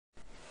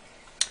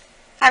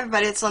Hi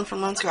everybody, it's Lyn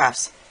from Lyn's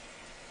Crafts.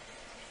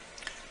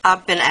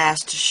 I've been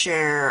asked to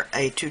share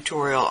a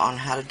tutorial on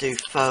how to do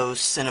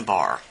Faux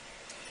Cinnabar.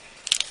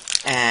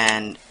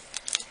 And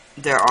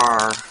there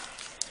are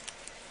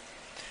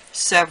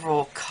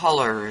several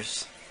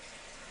colors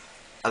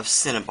of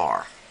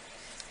cinnabar.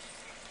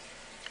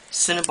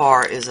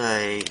 Cinnabar is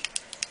a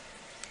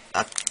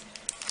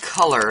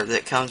color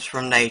that comes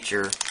from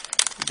nature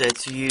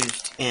that's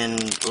used in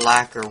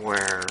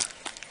lacquerware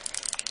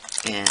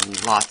in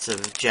lots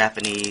of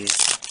Japanese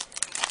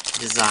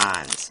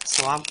designs.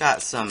 So I've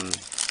got some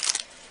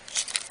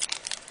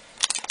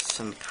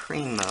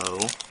Primo,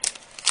 if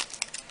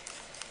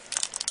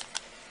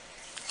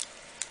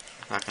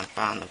I can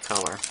find the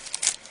color.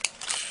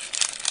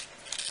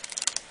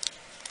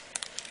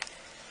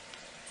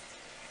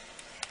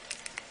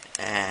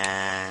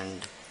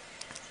 And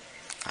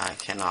I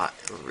cannot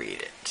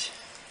read it.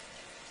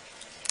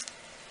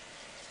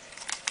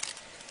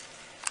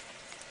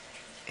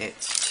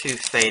 It's too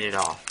faded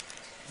off,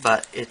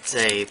 but it's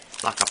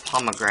like a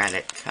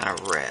pomegranate kind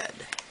of red,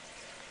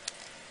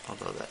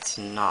 although that's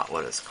not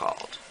what it's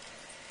called.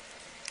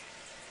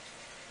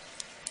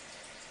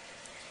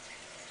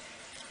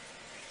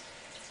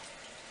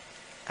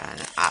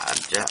 And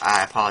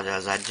I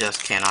apologize, I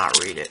just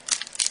cannot read it.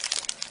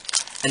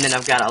 And then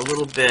I've got a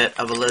little bit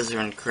of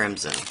alizarin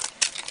crimson.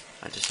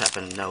 I just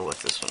happen to know what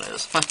this one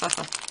is.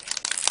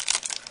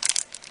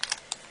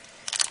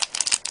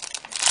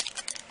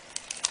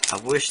 I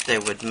wish they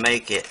would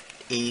make it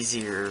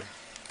easier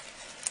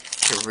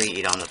to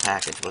read on the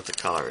package what the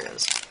color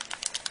is.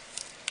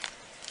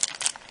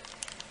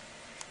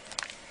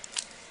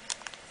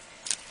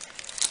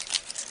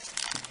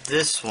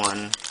 This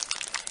one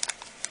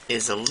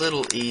is a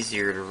little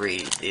easier to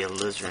read, the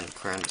alizarin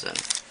crimson.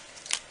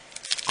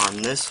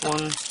 On this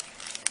one,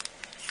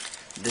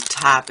 the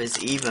type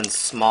is even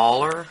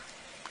smaller,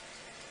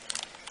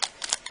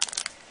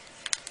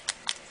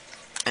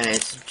 and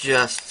it's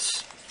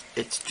just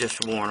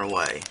worn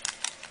away.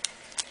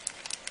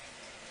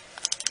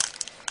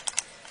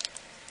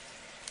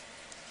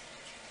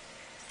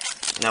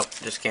 Nope,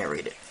 just can't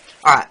read it.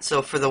 Alright,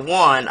 so for the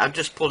one, I've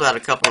just pulled out a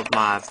couple of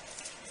my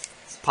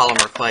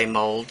polymerclay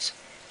molds.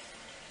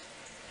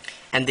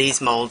 And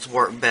these molds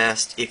work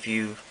best if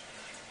you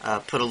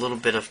put a little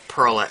bit of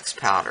Pearl-Ex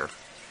powder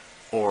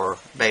or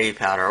baby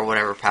powder or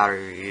whatever powder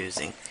you're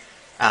using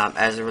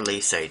as a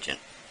release agent.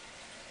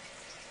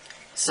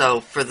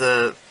 So for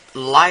the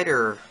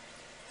lighter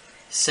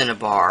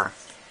cinnabar,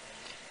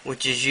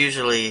 which is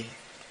usually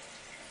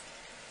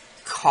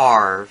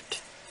carved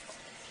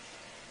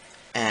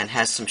and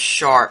has some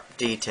sharp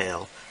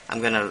detail,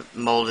 I'm going to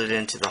mold it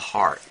into the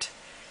heart.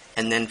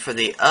 And then for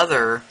the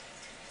other,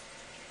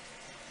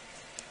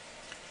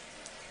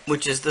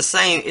 which is the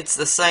same, it's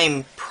the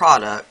same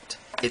product,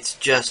 it's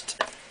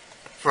just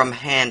from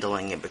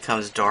handling it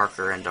becomes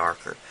darker and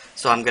darker.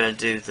 So I'm going to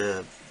do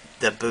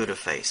the Buddha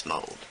face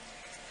mold.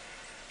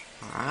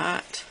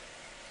 Alright.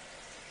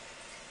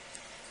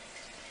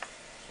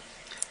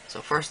 So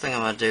first thing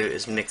I'm going to do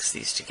is mix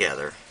these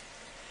together.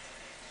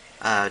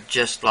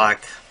 Just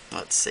like,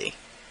 let's see,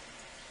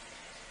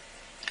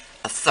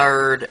 a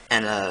third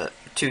and a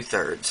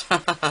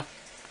 2/3.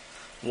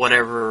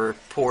 Whatever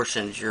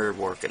portions you're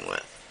working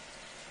with.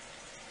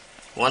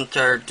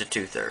 1/3 to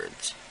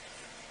 2/3.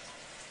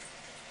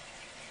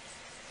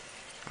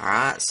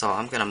 Alright, so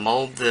I'm going to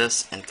mold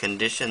this and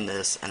condition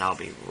this, and I'll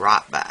be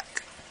right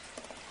back.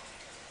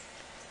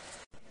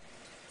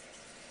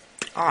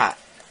 Alright,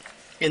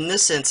 in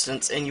this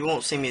instance, and you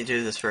won't see me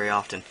do this very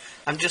often,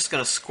 I'm just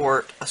going to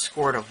squirt a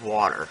squirt of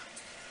water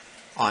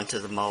onto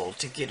the mold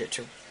to get it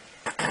to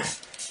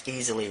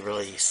easily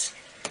release.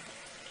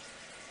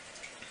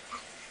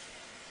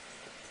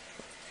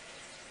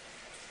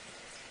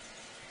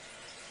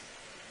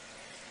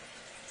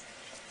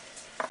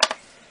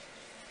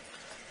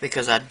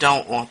 Because I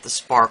don't want the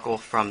sparkle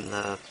from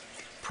the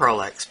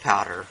Pearl-Ex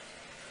powder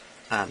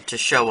to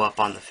show up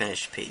on the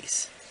finished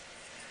piece.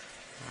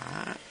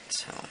 Alright,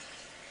 so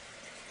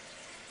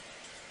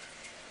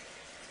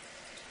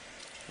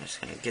I'm just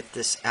going to get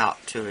this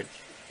out to a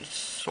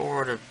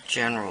sort of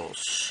general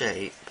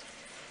shape.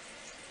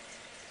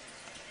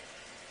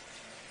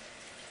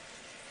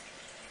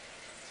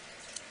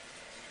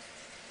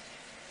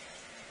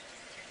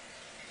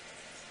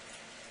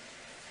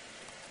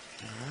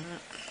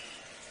 Alright.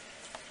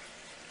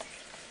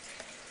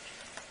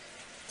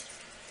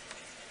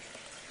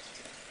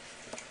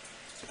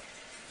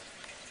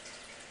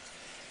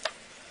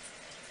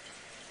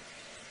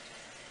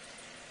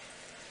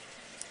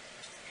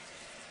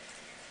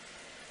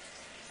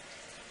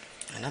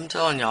 And I'm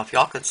telling y'all, if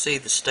y'all could see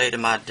the state of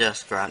my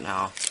desk right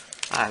now,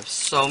 I have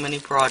so many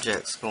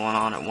projects going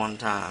on at one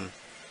time.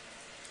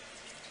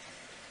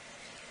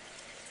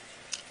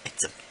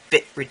 It's a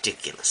bit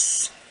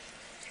ridiculous.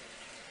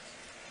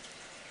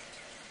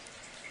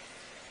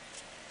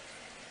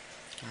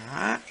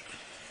 Alright.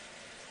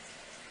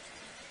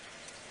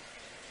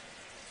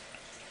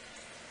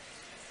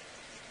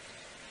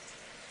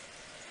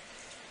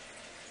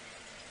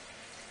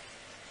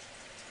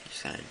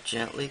 Just going to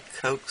gently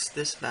coax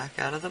this back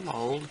out of the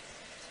mold.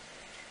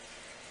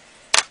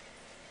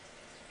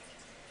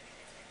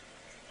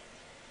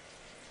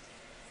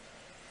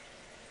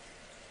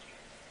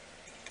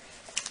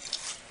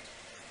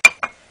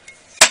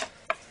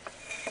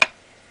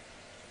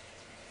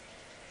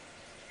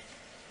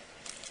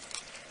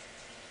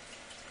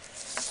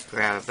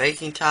 Grab a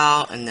baking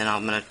towel, and then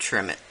I'm going to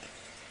trim it.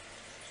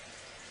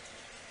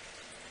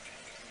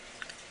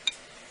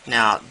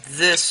 Now,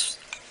 this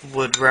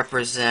would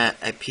represent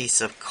a piece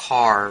of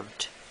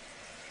carved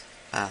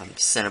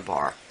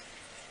cinnabar.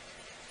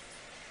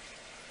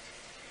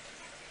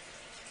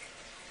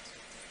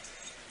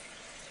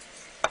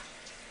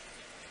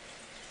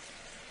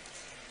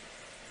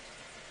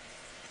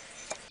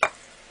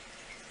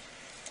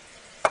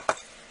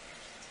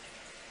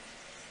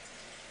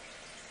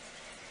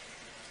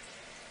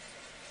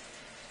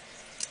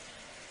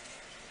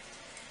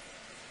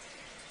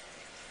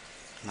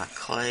 My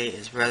clay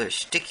is rather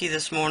sticky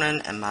this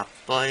morning, and my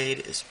blade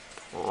is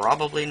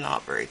probably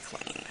not very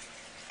clean.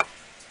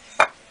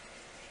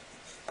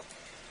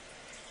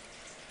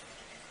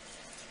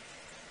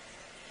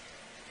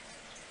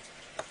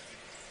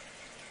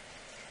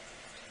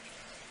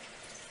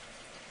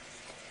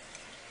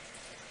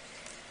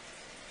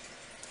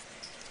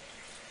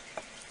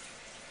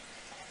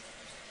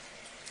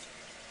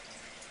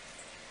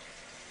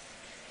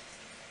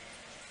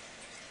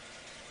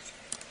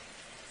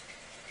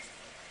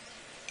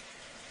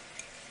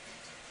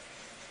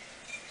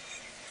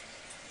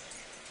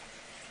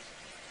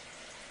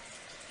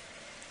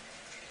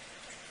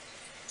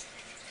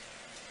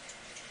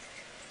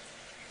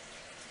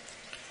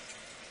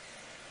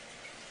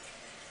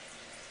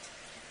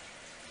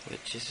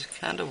 Which is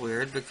kind of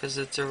weird because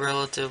it's a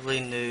relatively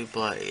new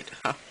blade.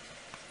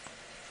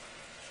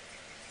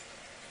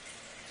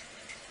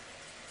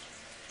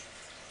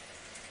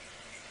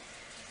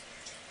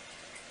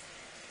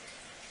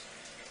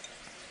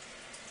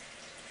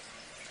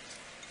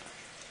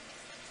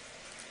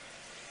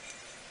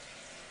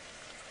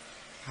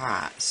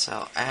 Alright,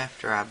 so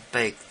after I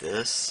bake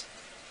this,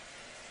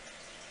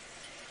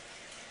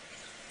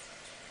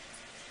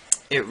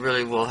 it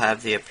really will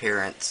have the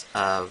appearance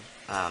of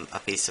a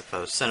piece of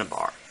faux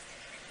cinnabar.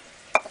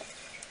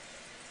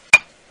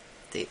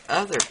 The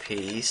other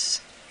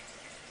piece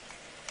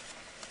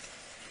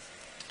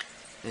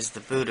is the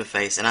Buddha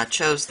face, and I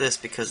chose this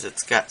because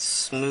it's got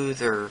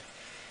smoother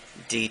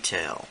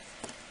detail.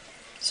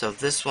 So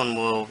this one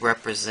will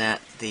represent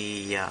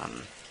the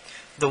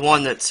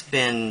one that's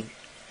been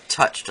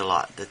touched a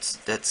lot,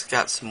 that's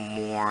got some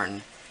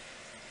worn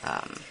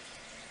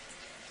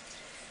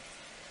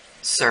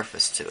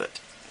surface to it.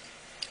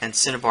 And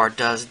cinnabar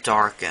does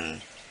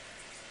darken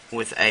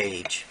with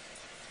age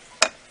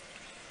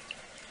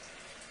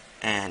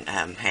and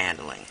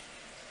handling.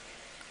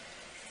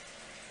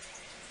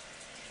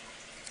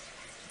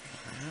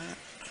 Alright.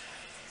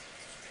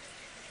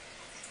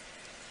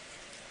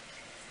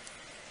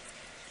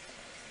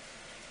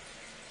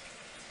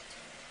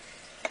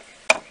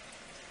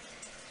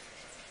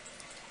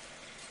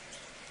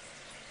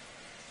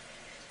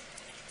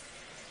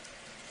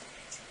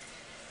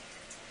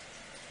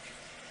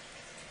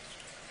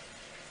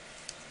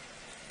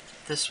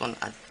 This one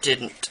I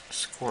didn't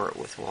squirt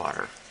with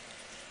water.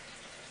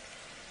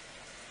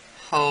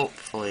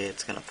 Hopefully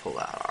it's going to pull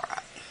out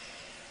alright.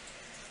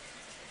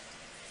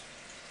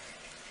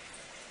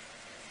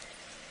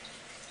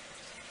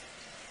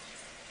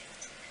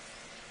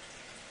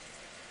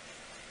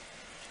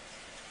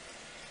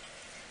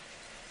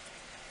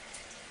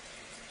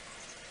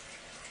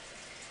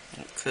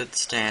 It could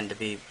stand to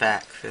be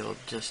backfilled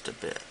just a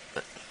bit,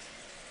 but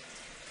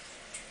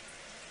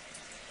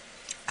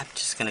I'm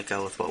just going to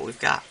go with what we've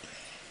got.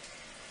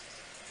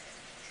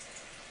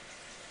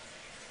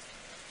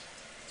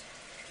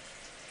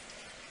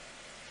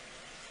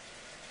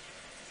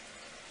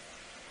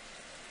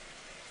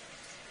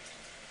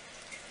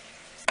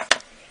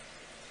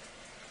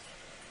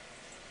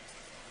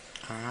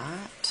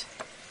 Alright.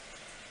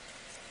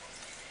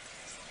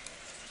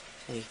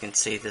 You can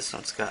see this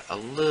one's got a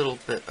little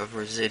bit of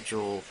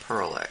residual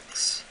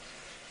Pearl-Ex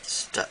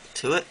stuck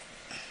to it.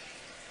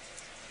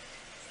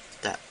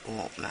 That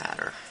won't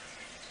matter.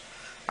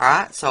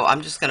 Alright, so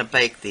I'm just going to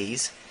bake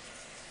these.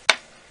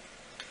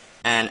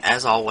 And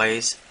as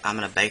always, I'm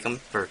going to bake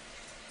them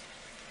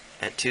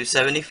at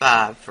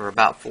 275 for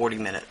about 40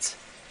 minutes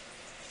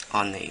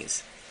on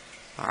these.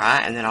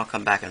 Alright, and then I'll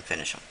come back and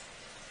finish them.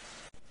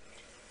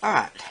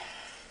 Alright.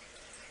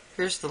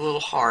 Here's the little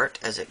heart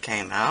as it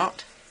came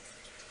out,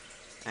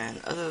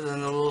 and other than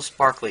the little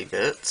sparkly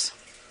bits,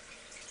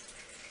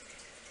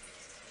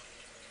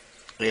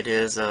 it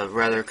is a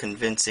rather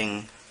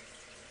convincing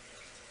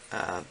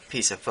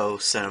piece of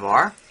faux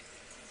cinnabar.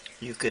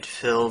 You could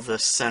fill the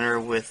center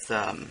with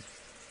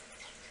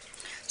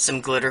some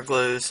glitter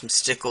glue, some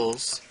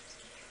stickles,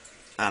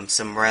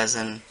 some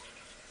resin,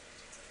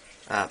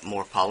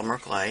 more polymer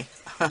clay.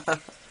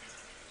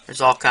 There's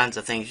all kinds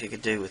of things you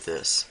could do with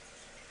this.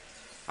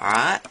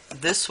 Alright,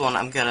 this one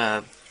I'm going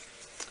to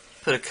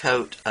put a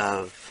coat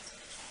of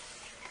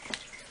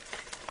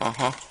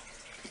I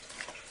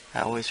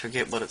always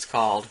forget what it's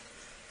called.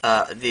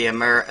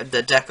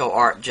 The Deco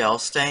Art Gel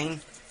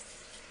Stain.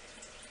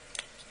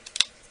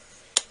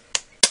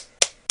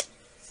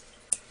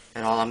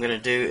 And all I'm going to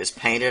do is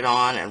paint it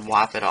on and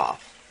wipe it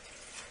off.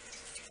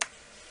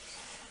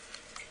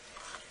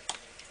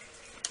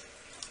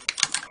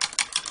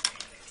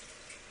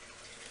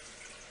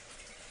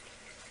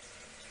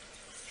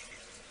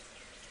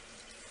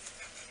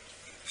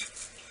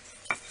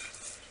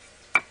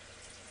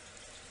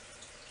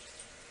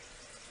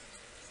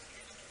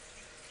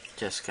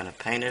 Just going to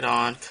paint it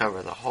on,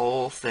 cover the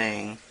whole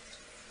thing.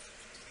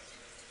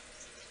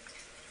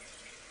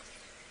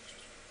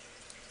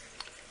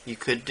 You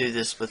could do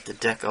this with the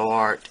Deco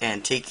Art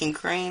Antiquing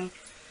Cream,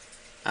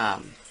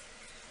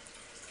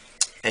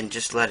 and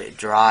just let it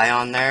dry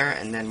on there,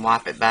 and then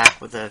wipe it back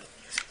with a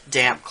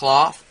damp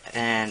cloth,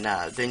 and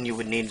then you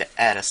would need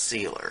to add a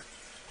sealer.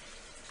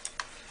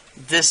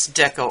 This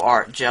Deco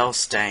Art Gel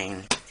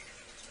Stain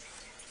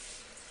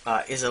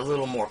is a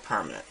little more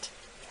permanent.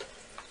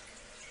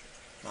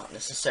 Not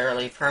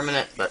necessarily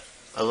permanent, but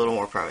a little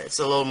more permanent. It's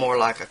a little more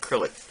like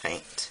acrylic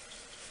paint.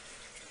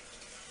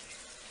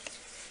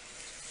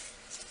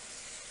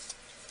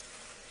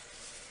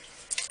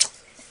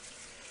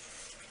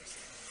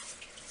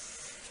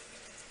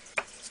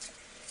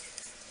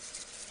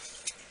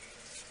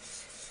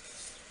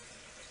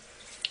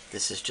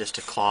 This is just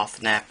a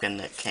cloth napkin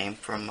that came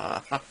from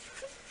a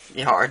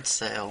yard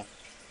sale.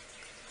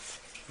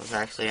 It was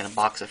actually in a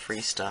box of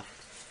free stuff.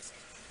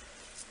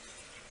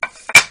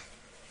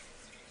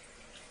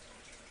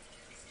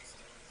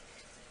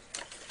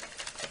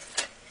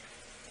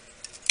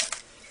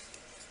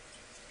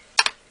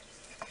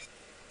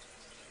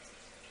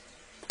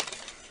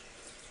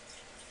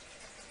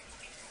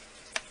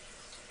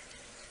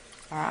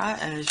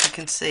 Alright, and as you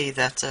can see,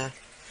 that's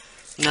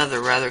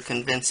another rather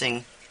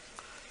convincing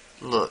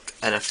look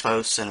at a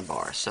faux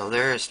cinnabar. So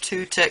there's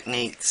two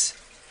techniques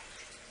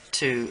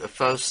to a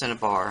faux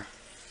cinnabar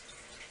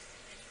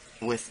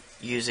with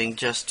using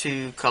just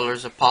two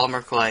colors of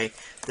polymer clay.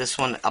 This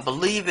one, I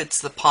believe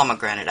it's the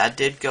pomegranate. I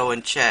did go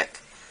and check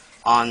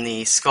on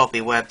the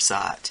Sculpey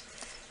website,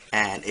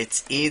 and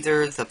it's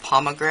either the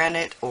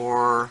pomegranate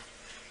or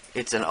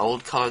it's an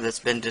old color that's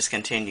been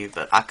discontinued,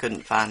 but I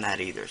couldn't find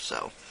that either.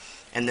 So,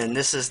 and then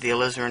this is the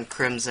alizarin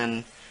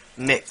crimson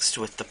mixed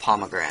with the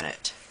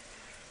pomegranate.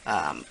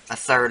 A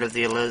third of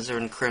the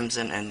alizarin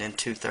crimson and then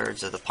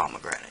 2/3 of the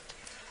pomegranate.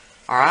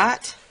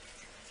 Alright,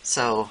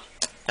 so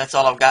that's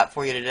all I've got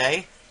for you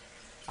today.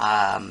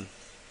 I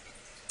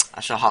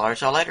shall holler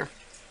at y'all later.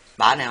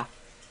 Bye now.